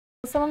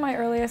Some of my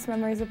earliest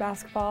memories of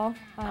basketball,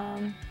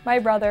 my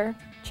brother,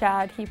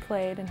 Chad, he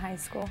played in high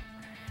school.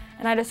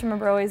 And I just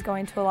remember always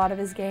going to a lot of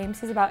his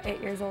games. He's about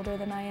 8 years older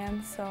than I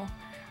am, so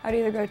I'd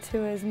either go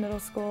to his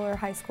middle school or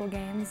high school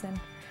games. And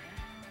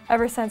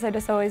ever since, I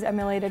just always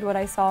emulated what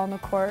I saw on the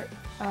court.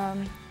 I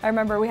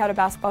remember we had a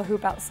basketball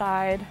hoop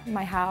outside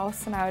my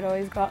house, and I would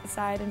always go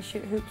outside and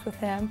shoot hoops with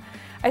him.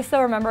 I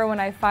still remember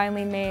when I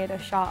finally made a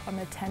shot on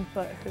the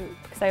 10-foot hoop,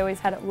 because I always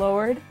had it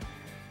lowered.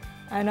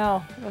 I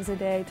know, it was a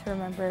day to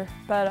remember.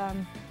 But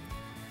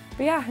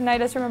yeah, and I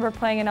just remember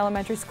playing in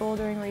elementary school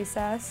during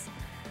recess.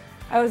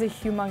 I was a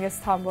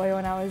humongous tomboy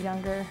when I was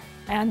younger,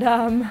 and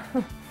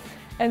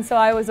and so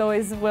I was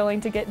always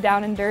willing to get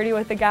down and dirty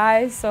with the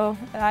guys, so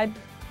it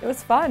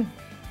was fun.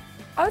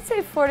 I would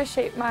say Florida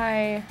shaped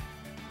my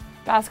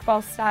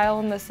basketball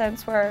style in the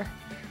sense where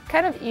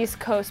kind of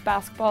East Coast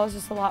basketball is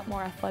just a lot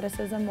more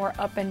athleticism, more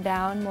up and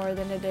down, more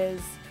than it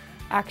is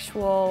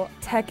actual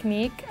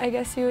technique, I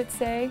guess you would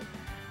say.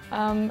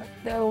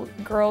 The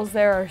girls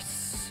there are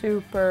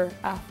super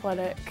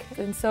athletic,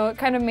 and so it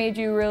kind of made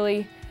you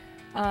really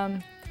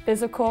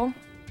physical.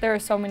 There are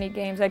so many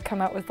games I'd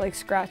come out with like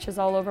scratches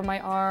all over my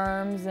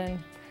arms and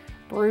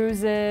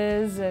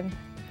bruises, and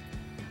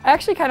I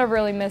actually kind of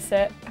really miss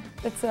it.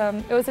 It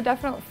was a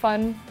definite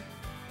fun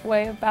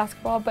way of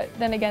basketball, but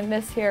then again,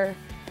 this here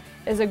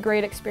is a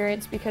great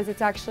experience because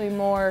it's actually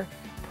more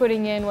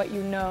putting in what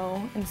you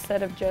know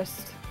instead of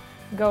just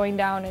going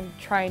down and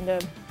trying to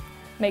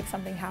make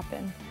something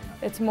happen.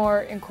 It's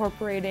more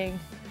incorporating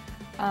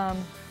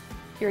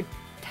your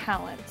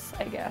talents,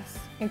 I guess,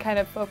 and kind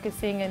of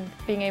focusing and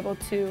being able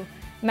to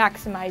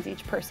maximize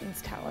each person's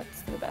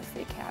talents to the best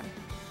they can.